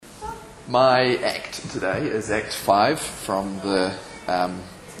My act today is Act 5 from the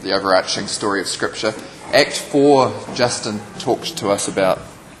overarching story of Scripture. Act 4, Justin talked to us about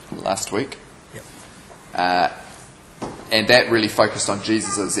last week. Yep. And that really focused on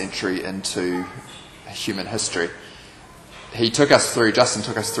Jesus' entry into human history. Justin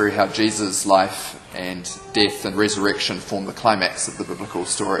took us through how Jesus' life and death and resurrection form the climax of the biblical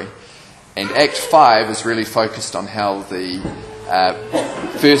story. And Act 5 is really focused on how the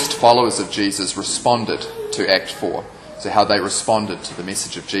first followers of Jesus responded to Act 4. So how they responded to the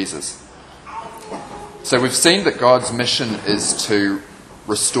message of Jesus. So we've seen that God's mission is to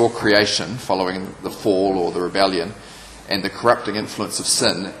restore creation following the fall or the rebellion and the corrupting influence of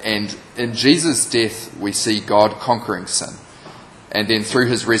sin. And in Jesus' death, we see God conquering sin. And then through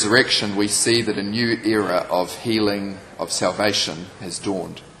his resurrection, we see that a new era of healing, of salvation has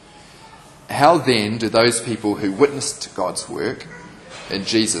dawned. How then do those people who witnessed God's work in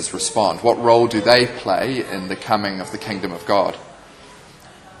Jesus respond? What role do they play in the coming of the kingdom of God?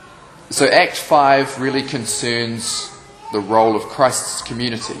 So Act 5 really concerns the role of Christ's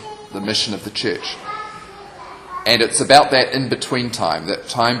community, the mission of the church. And it's about that in-between time, that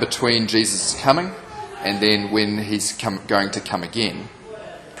time between Jesus' coming and then when he's going to come again.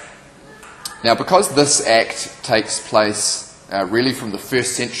 Now, because this act takes place really from the 1st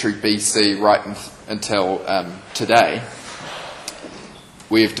century BC right until today,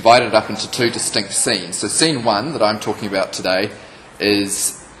 we've divided it up into two distinct scenes. So scene 1 that I'm talking about today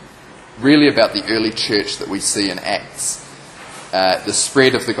is really about the early church that we see in Acts. The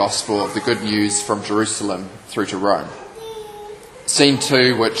spread of the gospel, of the good news from Jerusalem through to Rome. Scene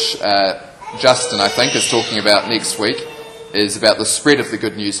 2, which Justin, I think, is talking about next week, is about the spread of the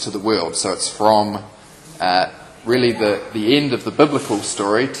good news to the world. So it's from really the end of the biblical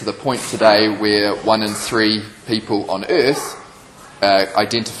story to the point today where 1 in 3 people on earth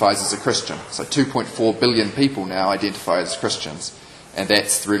identifies as a Christian. So 2.4 billion people now identify as Christians. And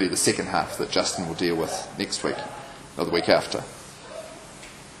that's really the second half that Justin will deal with next week, or the week after.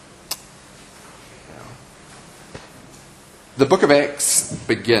 The book of Acts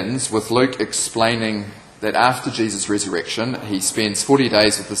begins with Luke explaining that after Jesus' resurrection, he spends 40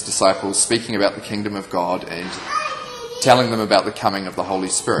 days with his disciples speaking about the kingdom of God and telling them about the coming of the Holy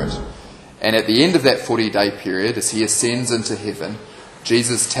Spirit. And at the end of that 40-day period, as he ascends into heaven,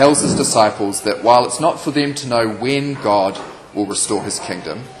 Jesus tells his disciples that while it's not for them to know when God will restore his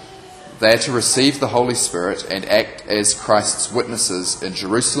kingdom, they are to receive the Holy Spirit and act as Christ's witnesses in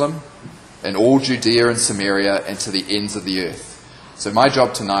Jerusalem, in all Judea and Samaria, and to the ends of the earth. So my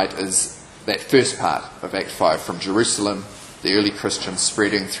job tonight is that first part of Act 5, from Jerusalem, the early Christians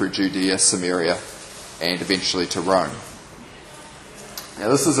spreading through Judea, Samaria, and eventually to Rome. Now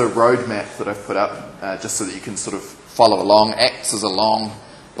this is a road map that I've put up just so that you can sort of follow along. Acts is a long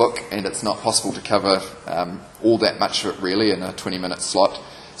book and it's not possible to cover all that much of it really in a 20-minute slot.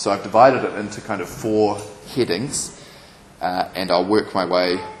 So I've divided it into kind of 4 headings and I'll work my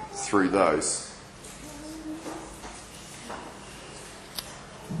way through those.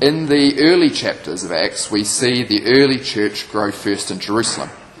 In the early chapters of Acts, we see the early church grow first in Jerusalem.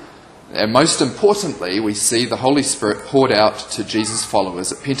 And most importantly, we see the Holy Spirit poured out to Jesus'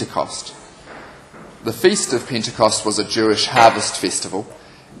 followers at Pentecost. The Feast of Pentecost was a Jewish harvest festival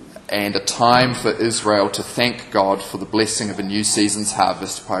and a time for Israel to thank God for the blessing of a new season's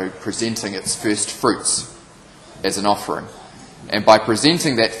harvest by presenting its first fruits as an offering. And by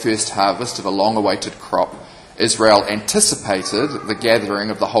presenting that first harvest of a long-awaited crop, Israel anticipated the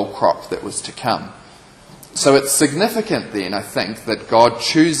gathering of the whole crop that was to come. So it's significant then, I think, that God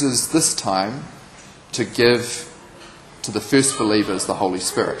chooses this time to give to the first believers the Holy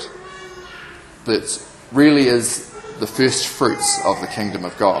Spirit. That really is the first fruits of the kingdom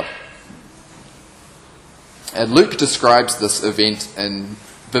of God. And Luke describes this event in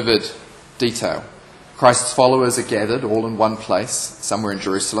vivid detail. Christ's followers are gathered all in one place, somewhere in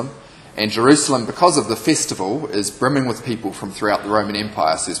Jerusalem. And Jerusalem, because of the festival, is brimming with people from throughout the Roman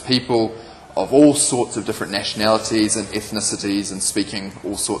Empire. So there's people of all sorts of different nationalities and ethnicities and speaking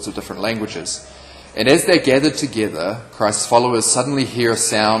all sorts of different languages. And as they're gathered together, Christ's followers suddenly hear a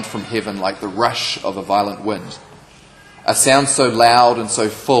sound from heaven like the rush of a violent wind. A sound so loud and so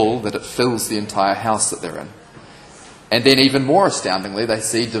full that it fills the entire house that they're in. And then even more astoundingly, they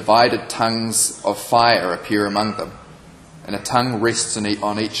see divided tongues of fire appear among them. And a tongue rests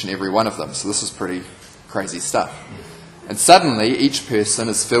on each and every one of them. So this is pretty crazy stuff. And suddenly, each person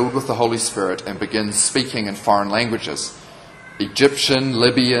is filled with the Holy Spirit and begins speaking in foreign languages. Egyptian,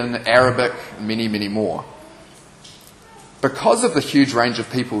 Libyan, Arabic, and many, many more. Because of the huge range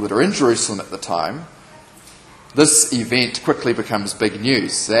of people that are in Jerusalem at the time, This event quickly becomes big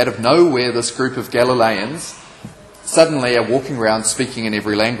news. So out of nowhere, this group of Galileans suddenly are walking around speaking in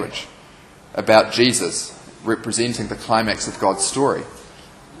every language about Jesus, representing the climax of God's story.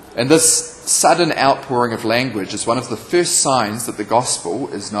 And this sudden outpouring of language is one of the first signs that the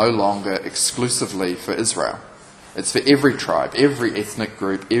gospel is no longer exclusively for Israel. It's for every tribe, every ethnic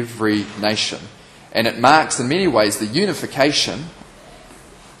group, every nation. And it marks in many ways the unification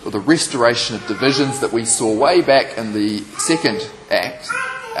or the restoration of divisions that we saw way back in the second act,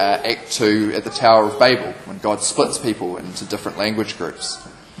 Act 2 at the Tower of Babel, when God splits people into different language groups.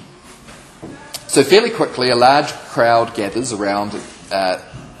 So fairly quickly, a large crowd gathers around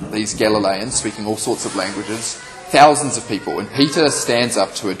these Galileans speaking all sorts of languages, thousands of people, and Peter stands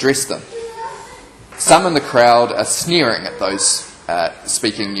up to address them. Some in the crowd are sneering at those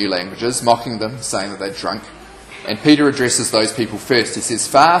speaking new languages, mocking them, saying that they're drunk. And Peter addresses those people first. He says,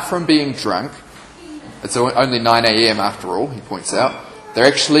 far from being drunk, it's only 9 a.m. after all, he points out, they're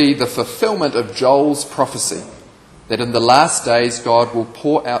actually the fulfillment of Joel's prophecy, that in the last days God will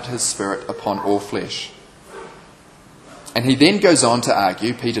pour out his Spirit upon all flesh. And he then goes on to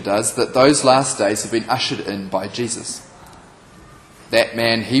argue, Peter does, that those last days have been ushered in by Jesus. That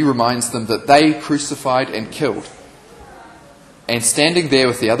man, he reminds them that they crucified and killed. And standing there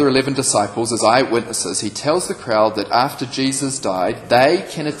with the other 11 disciples as eyewitnesses, he tells the crowd that after Jesus died, they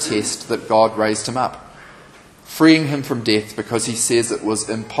can attest that God raised him up, freeing him from death because he says it was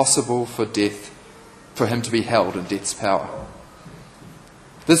impossible for him to be held in death's power.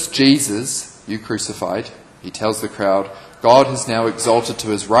 This Jesus you crucified, he tells the crowd, God has now exalted to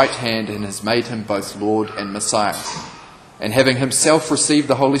his right hand and has made him both Lord and Messiah. And having himself received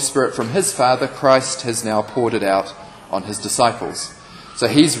the Holy Spirit from his Father, Christ has now poured it out on his disciples. So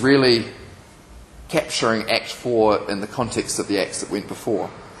he's really capturing Act 4 in the context of the acts that went before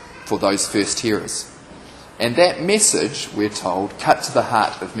for those first hearers. And that message, we're told, cut to the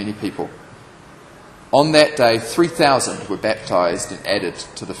heart of many people. On that day, 3,000 were baptised and added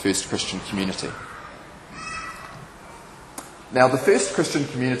to the first Christian community. Now, the first Christian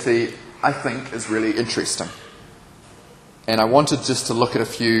community, I think, is really interesting. And I wanted just to look at a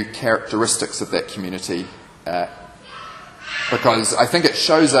few characteristics of that community because I think it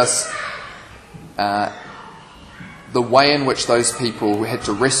shows us the way in which those people had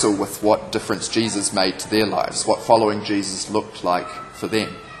to wrestle with what difference Jesus made to their lives, what following Jesus looked like for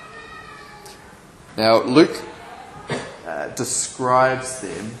them. Now, Luke describes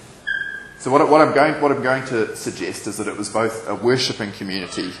them. So what I'm going to suggest is that it was both a worshipping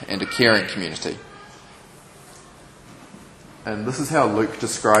community and a caring community. And this is how Luke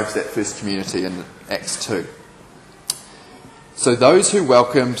describes that first community in Acts 2. So those who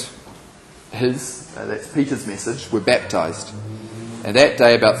welcomed that's Peter's message, were baptised. And that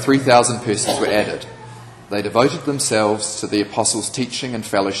day about 3,000 persons were added. They devoted themselves to the apostles' teaching and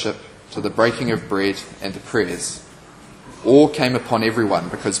fellowship, to the breaking of bread and the prayers. Awe came upon everyone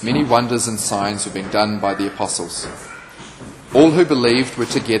because many wonders and signs were being done by the apostles. All who believed were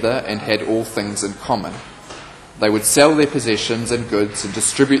together and had all things in common. They would sell their possessions and goods and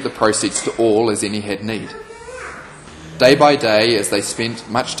distribute the proceeds to all as any had need. Day by day, as they spent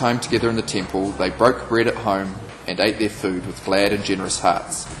much time together in the temple, they broke bread at home and ate their food with glad and generous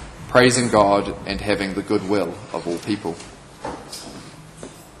hearts, praising God and having the good will of all people.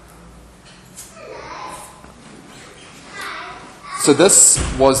 So this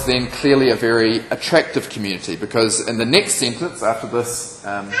was then clearly a very attractive community, because in the next sentence after this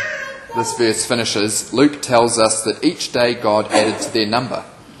verse finishes, Luke tells us that each day God added to their number.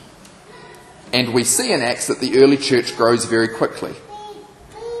 And we see in Acts that the early church grows very quickly.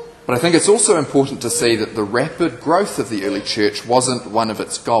 But I think it's also important to see that the rapid growth of the early church wasn't one of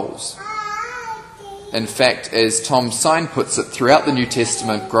its goals. In fact, as Tom Sine puts it, throughout the New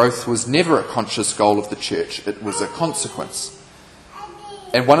Testament, growth was never a conscious goal of the church. It was a consequence.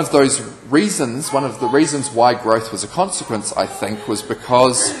 And one of the reasons why growth was a consequence, I think, was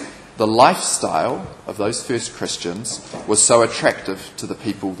because the lifestyle of those first Christians was so attractive to the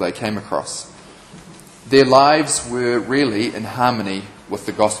people they came across. Their lives were really in harmony with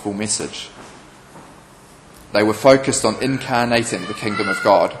the gospel message. They were focused on incarnating the kingdom of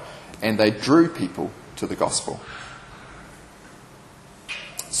God, and they drew people to the gospel.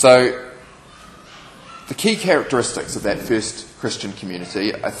 So, the key characteristics of that first Christian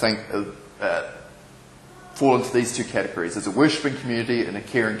community, I think, fall into these two categories. There's a worshipping community and a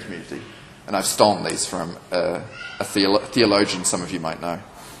caring community. And I've stolen these from a theologian some of you might know.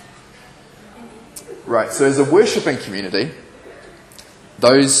 Right, so as a worshipping community,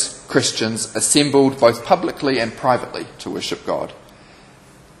 those Christians assembled both publicly and privately to worship God.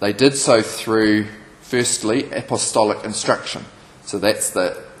 They did so through Firstly, apostolic instruction. So that's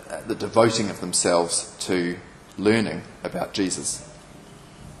the devoting of themselves to learning about Jesus.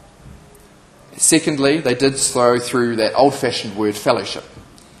 Secondly, they did so through that old-fashioned word fellowship.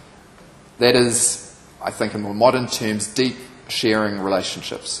 That is, I think in more modern terms, deep sharing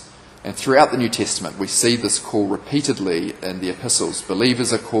relationships. And throughout the New Testament, we see this call repeatedly in the epistles.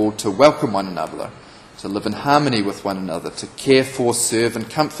 Believers are called to welcome one another, to live in harmony with one another, to care for, serve and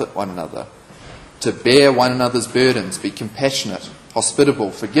comfort one another, to bear one another's burdens, be compassionate, hospitable,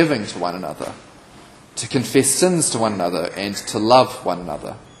 forgiving to one another, to confess sins to one another and to love one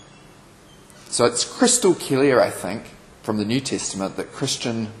another. So it's crystal clear, I think, from the New Testament that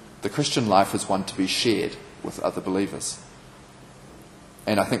the Christian life is one to be shared with other believers.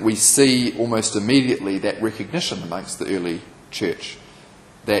 And I think we see almost immediately that recognition amongst the early church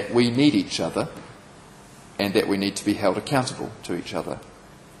that we need each other and that we need to be held accountable to each other.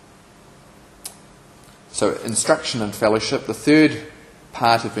 So instruction and fellowship. The third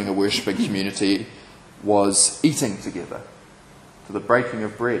part of being a worshipping community was eating together, for the breaking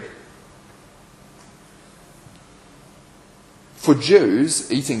of bread. For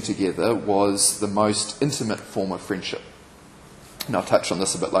Jews, eating together was the most intimate form of friendship. And I'll touch on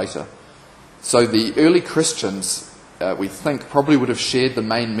this a bit later. So the early Christians, we think, probably would have shared the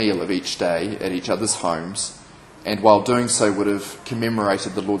main meal of each day at each other's homes, and while doing so would have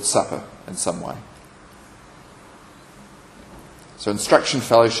commemorated the Lord's Supper in some way. So instruction,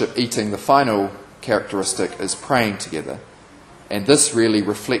 fellowship, eating, the final characteristic is praying together. And this really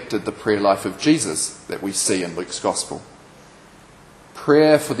reflected the prayer life of Jesus that we see in Luke's Gospel.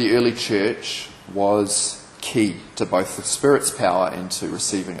 Prayer for the early church was key to both the Spirit's power and to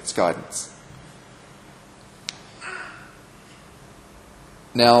receiving its guidance.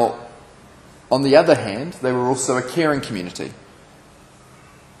 Now, on the other hand, they were also a caring community.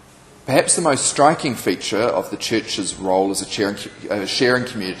 Perhaps the most striking feature of the church's role as a sharing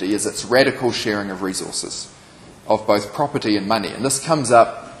community is its radical sharing of resources, of both property and money. And this comes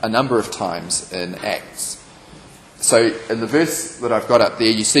up a number of times in Acts. So in the verse that I've got up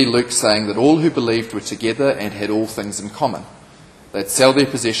there, you see Luke saying that all who believed were together and had all things in common. They'd sell their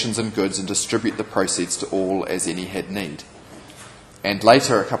possessions and goods and distribute the proceeds to all as any had need. And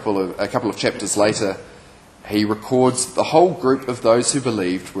later, a couple of chapters later, he records the whole group of those who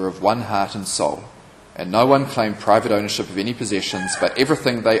believed were of one heart and soul, and no one claimed private ownership of any possessions, but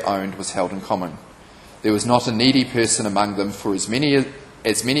everything they owned was held in common. There was not a needy person among them, for as many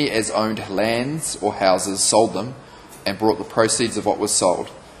as owned lands or houses sold them and brought the proceeds of what was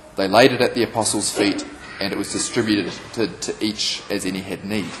sold. They laid it at the apostles' feet, and it was distributed to each as any had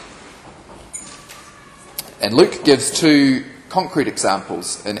need. And Luke gives two concrete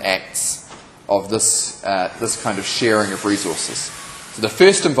examples in Acts of this kind of sharing of resources. So the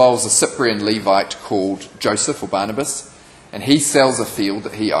first involves a Cyprian Levite called Joseph or Barnabas, and he sells a field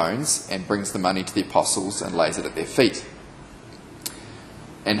that he owns and brings the money to the apostles and lays it at their feet.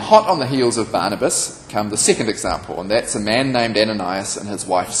 And hot on the heels of Barnabas come the second example, and that's a man named Ananias and his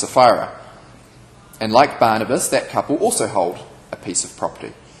wife Sapphira. And like Barnabas, that couple also hold a piece of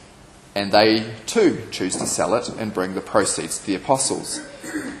property. And they too choose to sell it and bring the proceeds to the apostles.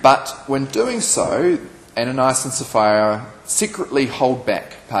 But when doing so, Ananias and Sapphira secretly hold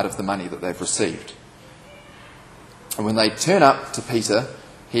back part of the money that they've received. And when they turn up to Peter,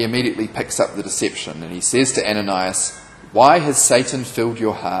 he immediately picks up the deception, and he says to Ananias, "Why has Satan filled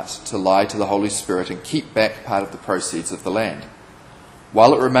your heart to lie to the Holy Spirit and keep back part of the proceeds of the land?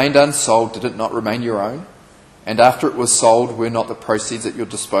 While it remained unsold, did it not remain your own? And after it was sold, were not the proceeds at your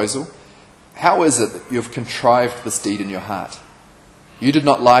disposal? How is it that you have contrived this deed in your heart? You did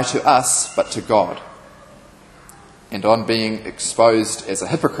not lie to us, but to God." And on being exposed as a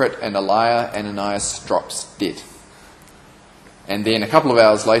hypocrite and a liar, Ananias drops dead. And then a couple of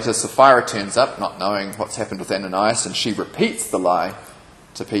hours later, Sapphira turns up, not knowing what's happened with Ananias, and she repeats the lie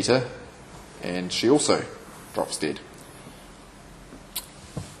to Peter, and she also drops dead.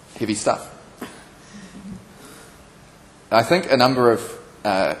 Heavy stuff. I think a number of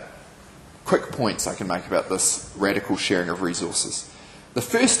quick points I can make about this radical sharing of resources. The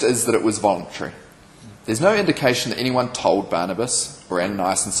first is that it was voluntary. There's no indication that anyone told Barnabas or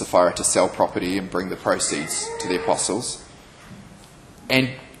Ananias and Sapphira to sell property and bring the proceeds to the apostles.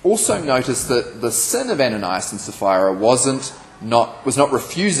 And also notice that the sin of Ananias and Sapphira was not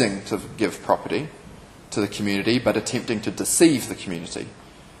refusing to give property to the community, but attempting to deceive the community.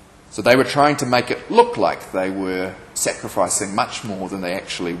 So they were trying to make it look like they were sacrificing much more than they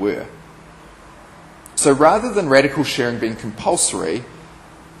actually were. So rather than radical sharing being compulsory,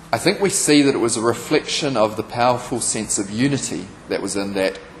 I think we see that it was a reflection of the powerful sense of unity that was in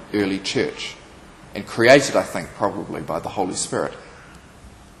that early church. and created, I think, probably by the Holy Spirit.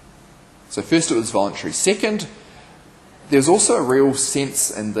 So first it was voluntary. Second, there's also a real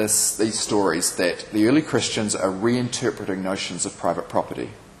sense in these stories that the early Christians are reinterpreting notions of private property.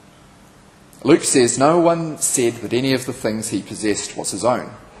 Luke says, no one said that any of the things he possessed was his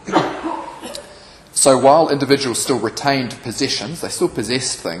own. So while individuals still retained possessions, they still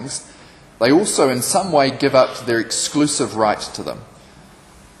possessed things, they also in some way give up their exclusive right to them.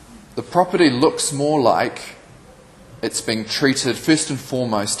 The property looks more like it's being treated first and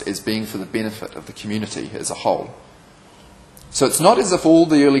foremost as being for the benefit of the community as a whole. So it's not as if all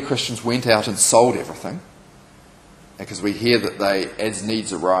the early Christians went out and sold everything, because we hear that they, as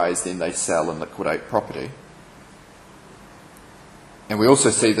needs arise, then they sell and liquidate property. And we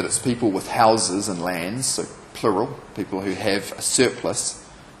also see that it's people with houses and lands, so plural, people who have a surplus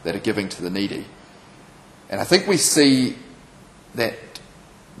that are giving to the needy. And I think we see that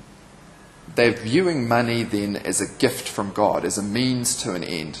they're viewing money then as a gift from God, as a means to an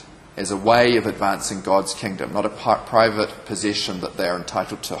end, as a way of advancing God's kingdom, not a private possession that they're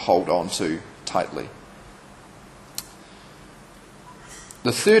entitled to hold on to tightly.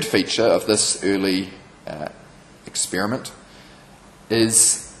 The third feature of this early experiment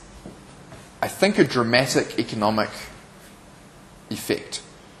is, I think, a dramatic economic effect.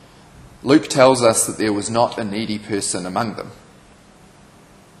 Luke tells us that there was not a needy person among them.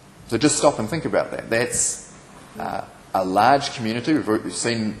 So just stop and think about that. That's a large community. We've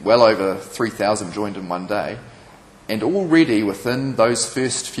seen well over 3,000 joined in one day. And already within those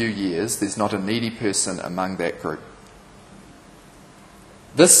first few years, there's not a needy person among that group.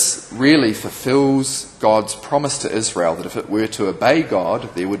 This really fulfills God's promise to Israel that if it were to obey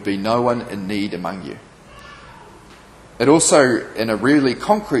God, there would be no one in need among you. It also, in a really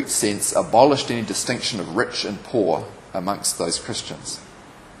concrete sense, abolished any distinction of rich and poor amongst those Christians.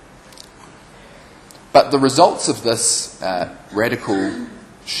 But the results of this radical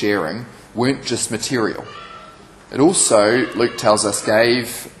sharing weren't just material. It also, Luke tells us,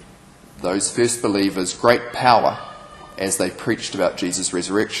 gave those first believers great power as they preached about Jesus'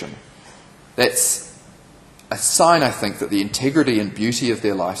 resurrection. That's a sign, I think, that the integrity and beauty of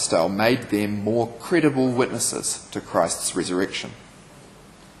their lifestyle made them more credible witnesses to Christ's resurrection.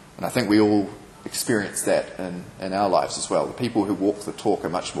 And I think we all experience that in our lives as well. The people who walk the talk are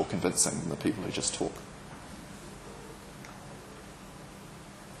much more convincing than the people who just talk.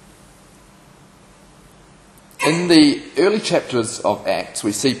 In the early chapters of Acts,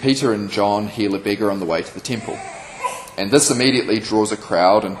 we see Peter and John heal a beggar on the way to the temple. And this immediately draws a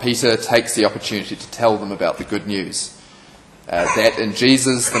crowd, and Peter takes the opportunity to tell them about the good news, that in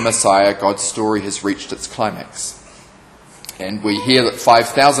Jesus the Messiah, God's story has reached its climax. And we hear that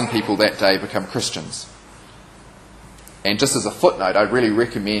 5,000 people that day become Christians. And just as a footnote, I'd really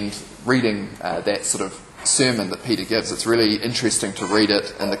recommend reading that sort of sermon that Peter gives. It's really interesting to read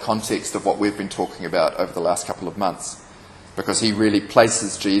it in the context of what we've been talking about over the last couple of months, because he really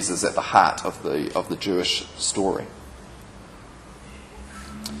places Jesus at the heart of the Jewish story.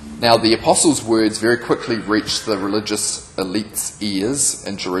 Now, the apostles' words very quickly reached the religious elite's ears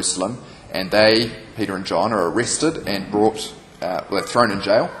in Jerusalem, and they, Peter and John, are arrested and they're thrown in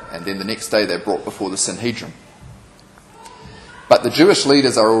jail, and then the next day they're brought before the Sanhedrin. But the Jewish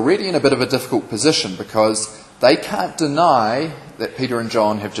leaders are already in a bit of a difficult position because they can't deny that Peter and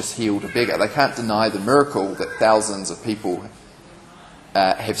John have just healed a beggar. They can't deny the miracle that thousands of people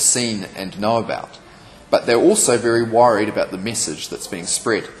have seen and know about. But they're also very worried about the message that's being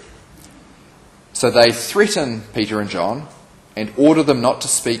spread. So they threaten Peter and John and order them not to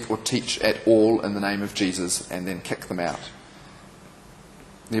speak or teach at all in the name of Jesus, and then kick them out.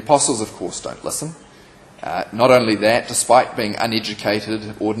 The apostles, of course, don't listen. Not only that, despite being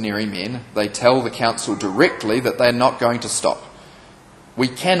uneducated, ordinary men, they tell the council directly that they're not going to stop. We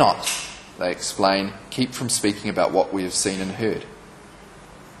cannot, they explain, keep from speaking about what we have seen and heard.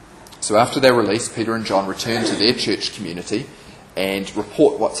 So after their release, Peter and John return to their church community and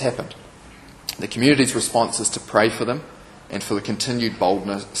report what's happened. The community's response is to pray for them and for the continued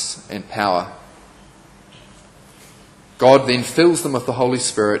boldness and power. God then fills them with the Holy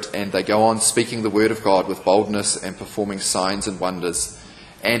Spirit, and they go on speaking the word of God with boldness and performing signs and wonders.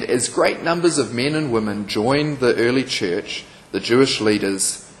 And as great numbers of men and women join the early church, the Jewish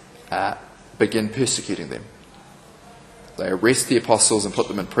leaders begin persecuting them. They arrest the apostles and put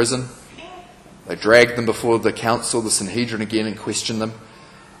them in prison. They drag them before the council, the Sanhedrin again, and question them.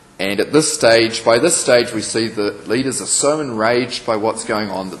 And by this stage, we see the leaders are so enraged by what's going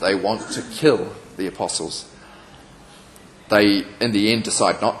on that they want to kill the apostles. They, in the end,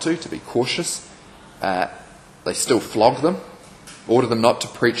 decide not to be cautious. They still flog them, order them not to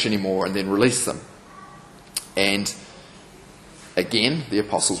preach anymore, and then release them. And again, the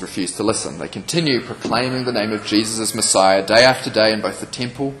apostles refuse to listen. They continue proclaiming the name of Jesus as Messiah day after day in both the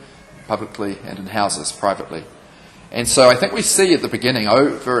temple, publicly, and in houses, privately. And so I think we see at the beginning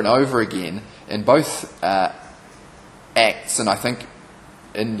over and over again in both Acts and I think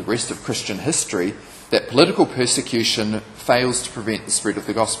in the rest of Christian history that political persecution fails to prevent the spread of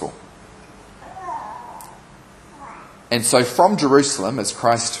the gospel. And so from Jerusalem, as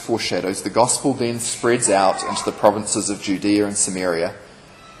Christ foreshadows, the gospel then spreads out into the provinces of Judea and Samaria.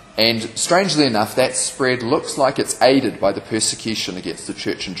 And strangely enough, that spread looks like it's aided by the persecution against the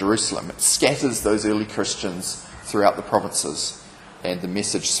church in Jerusalem. It scatters those early Christians throughout the provinces, and the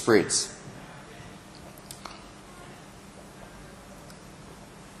message spreads.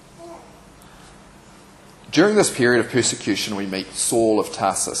 During this period of persecution, we meet Saul of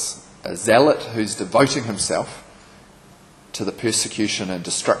Tarsus, a zealot who's devoting himself to the persecution and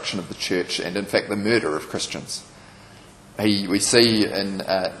destruction of the church and, in fact, the murder of Christians. We see in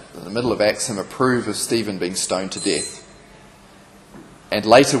the middle of Acts him approve of Stephen being stoned to death. And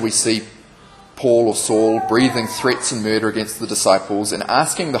later we see Paul or Saul breathing threats and murder against the disciples and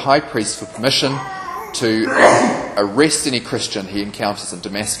asking the high priest for permission to arrest any Christian he encounters in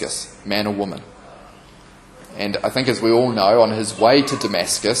Damascus, man or woman. And I think, as we all know, on his way to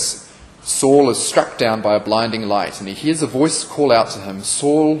Damascus, Saul is struck down by a blinding light, and he hears a voice call out to him,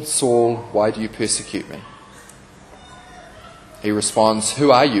 "Saul, Saul, why do you persecute me?" He responds,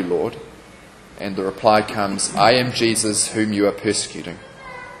 "Who are you, Lord?" And the reply comes, "I am Jesus whom you are persecuting."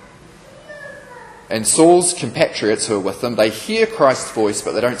 And Saul's compatriots who are with him, they hear Christ's voice,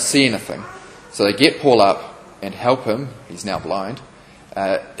 but they don't see anything. So they get Paul up and help him, he's now blind,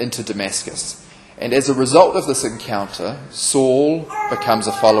 into Damascus. And as a result of this encounter, Saul becomes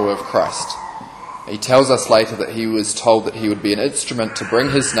a follower of Christ. He tells us later that he was told that he would be an instrument to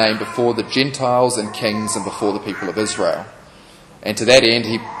bring his name before the Gentiles and kings and before the people of Israel. And to that end,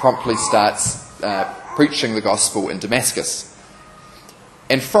 he promptly starts preaching the gospel in Damascus.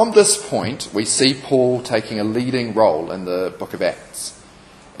 And from this point, we see Paul taking a leading role in the book of Acts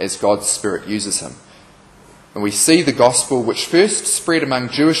as God's Spirit uses him. And we see the gospel, which first spread among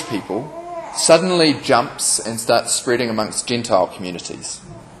Jewish people, suddenly jumps and starts spreading amongst Gentile communities.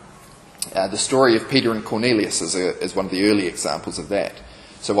 The story of Peter and Cornelius is one of the early examples of that.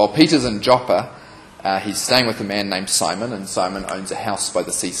 So while Peter's in Joppa, he's staying with a man named Simon, and Simon owns a house by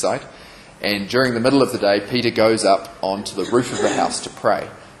the seaside. And during the middle of the day, Peter goes up onto the roof of the house to pray.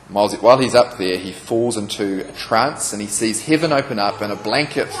 While he's up there, he falls into a trance, and he sees heaven open up and a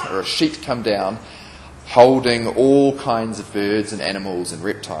blanket or a sheet come down holding all kinds of birds and animals and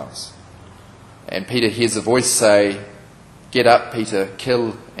reptiles. And Peter hears a voice say, "Get up, Peter,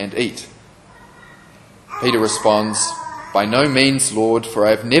 kill and eat." Peter responds, "By no means, Lord, for I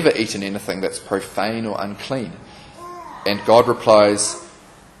have never eaten anything that's profane or unclean." And God replies,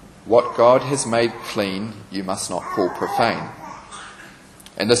 "What God has made clean, you must not call profane."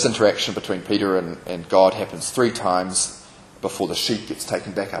 And this interaction between Peter and God happens 3 times before the sheet gets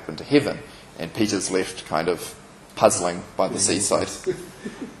taken back up into heaven. And Peter's left kind of puzzling by the seaside,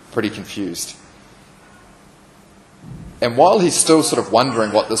 pretty confused. And while he's still sort of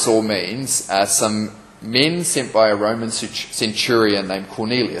wondering what this all means, some men sent by a Roman centurion named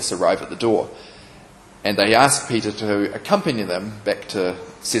Cornelius arrive at the door. And they ask Peter to accompany them back to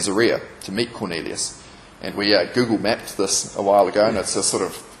Caesarea to meet Cornelius. And we Google mapped this a while ago, and it's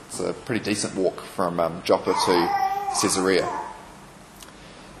a pretty decent walk from Joppa to Caesarea.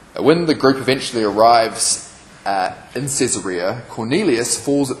 When the group eventually arrives in Caesarea, Cornelius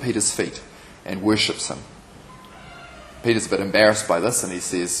falls at Peter's feet and worships him. Peter's a bit embarrassed by this, and he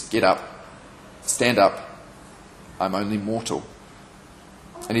says, "Get up, stand up, I'm only mortal."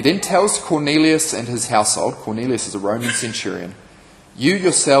 And he then tells Cornelius and his household, Cornelius is a Roman centurion, "You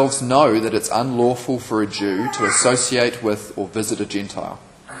yourselves know that it's unlawful for a Jew to associate with or visit a Gentile."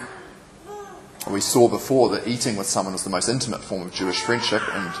 We saw before that eating with someone was the most intimate form of Jewish friendship,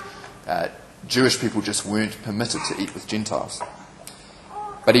 and Jewish people just weren't permitted to eat with Gentiles.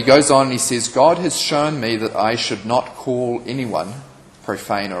 But he goes on and he says, "God has shown me that I should not call anyone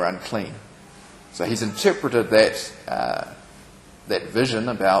profane or unclean." So he's interpreted that vision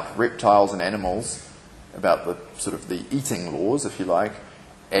about reptiles and animals, about the sort of the eating laws, if you like,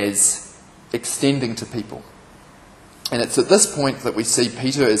 as extending to people. And it's at this point that we see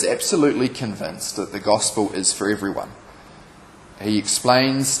Peter is absolutely convinced that the gospel is for everyone. He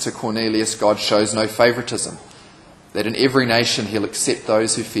explains to Cornelius God shows no favoritism, that in every nation he'll accept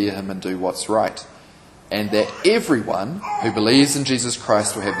those who fear him and do what's right, and that everyone who believes in Jesus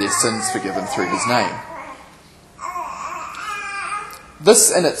Christ will have their sins forgiven through his name.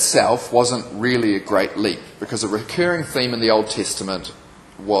 This in itself wasn't really a great leap, because a recurring theme in the Old Testament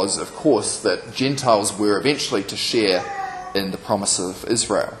was, of course, that Gentiles were eventually to share in the promise of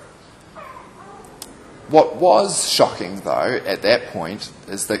Israel. What was shocking, though, at that point,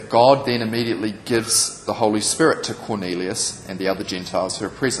 is that God then immediately gives the Holy Spirit to Cornelius and the other Gentiles who are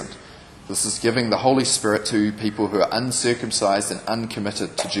present. This is giving the Holy Spirit to people who are uncircumcised and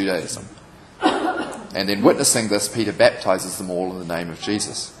uncommitted to Judaism. And then witnessing this, Peter baptizes them all in the name of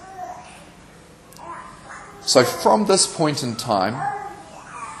Jesus. So from this point in time,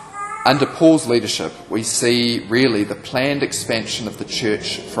 under Paul's leadership, we see really the planned expansion of the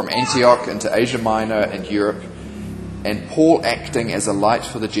church from Antioch into Asia Minor and Europe, and Paul acting as a light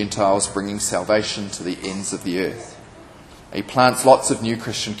for the Gentiles, bringing salvation to the ends of the earth. He plants lots of new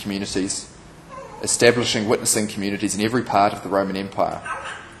Christian communities, establishing witnessing communities in every part of the Roman Empire.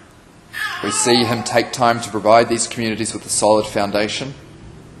 We see him take time to provide these communities with a solid foundation,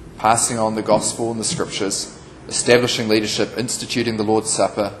 passing on the gospel and the scriptures, establishing leadership, instituting the Lord's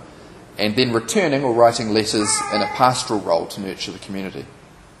Supper, and then returning or writing letters in a pastoral role to nurture the community.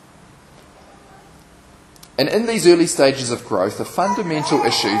 And in these early stages of growth, a fundamental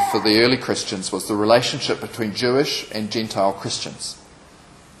issue for the early Christians was the relationship between Jewish and Gentile Christians.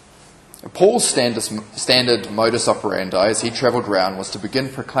 Paul's standard modus operandi as he travelled around was to begin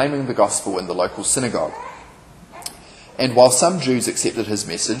proclaiming the gospel in the local synagogue. And while some Jews accepted his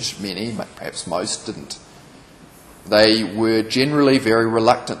message, many, perhaps most, didn't. They were generally very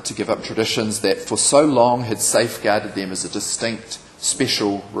reluctant to give up traditions that for so long had safeguarded them as a distinct,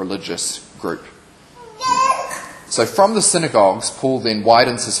 special religious group. So from the synagogues, Paul then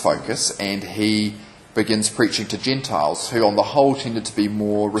widens his focus and he begins preaching to Gentiles who on the whole tended to be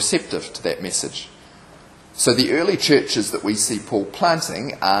more receptive to that message. So the early churches that we see Paul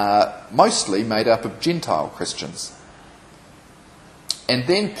planting are mostly made up of Gentile Christians. And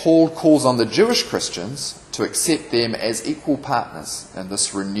then Paul calls on the Jewish Christians to accept them as equal partners in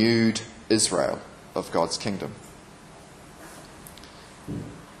this renewed Israel of God's kingdom.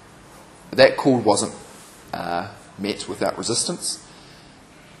 That call wasn't met without resistance.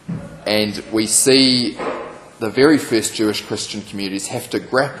 And we see the very first Jewish Christian communities have to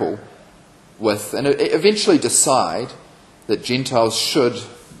grapple with and eventually decide that Gentiles should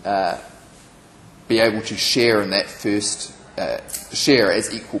be able to share in that first, share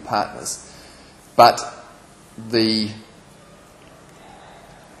as equal partners. But the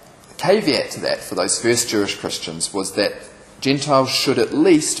caveat to that for those first Jewish Christians was that Gentiles should at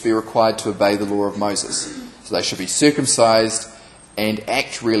least be required to obey the law of Moses. So they should be circumcised and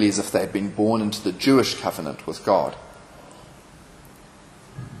act really as if they had been born into the Jewish covenant with God.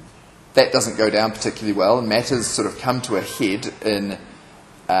 That doesn't go down particularly well, and matters sort of come to a head in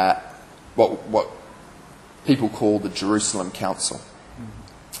what people call the Jerusalem Council.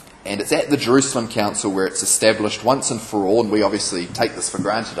 And it's at the Jerusalem Council where it's established once and for all, and we obviously take this for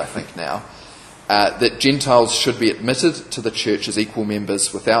granted, I think now, that Gentiles should be admitted to the church as equal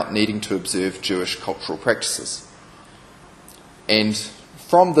members without needing to observe Jewish cultural practices. And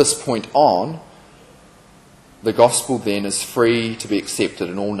from this point on, the gospel then is free to be accepted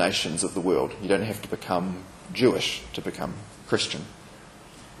in all nations of the world. You don't have to become Jewish to become Christian.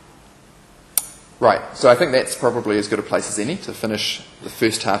 Right, so I think that's probably as good a place as any to finish the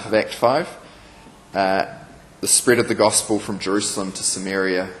first half of Act 5. The spread of the gospel from Jerusalem to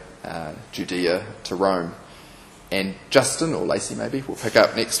Samaria, Judea to Rome. And Justin, or Lacey maybe, will pick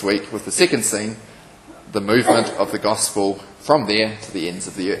up next week with the second scene, the movement of the gospel from there to the ends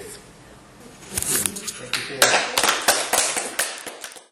of the earth.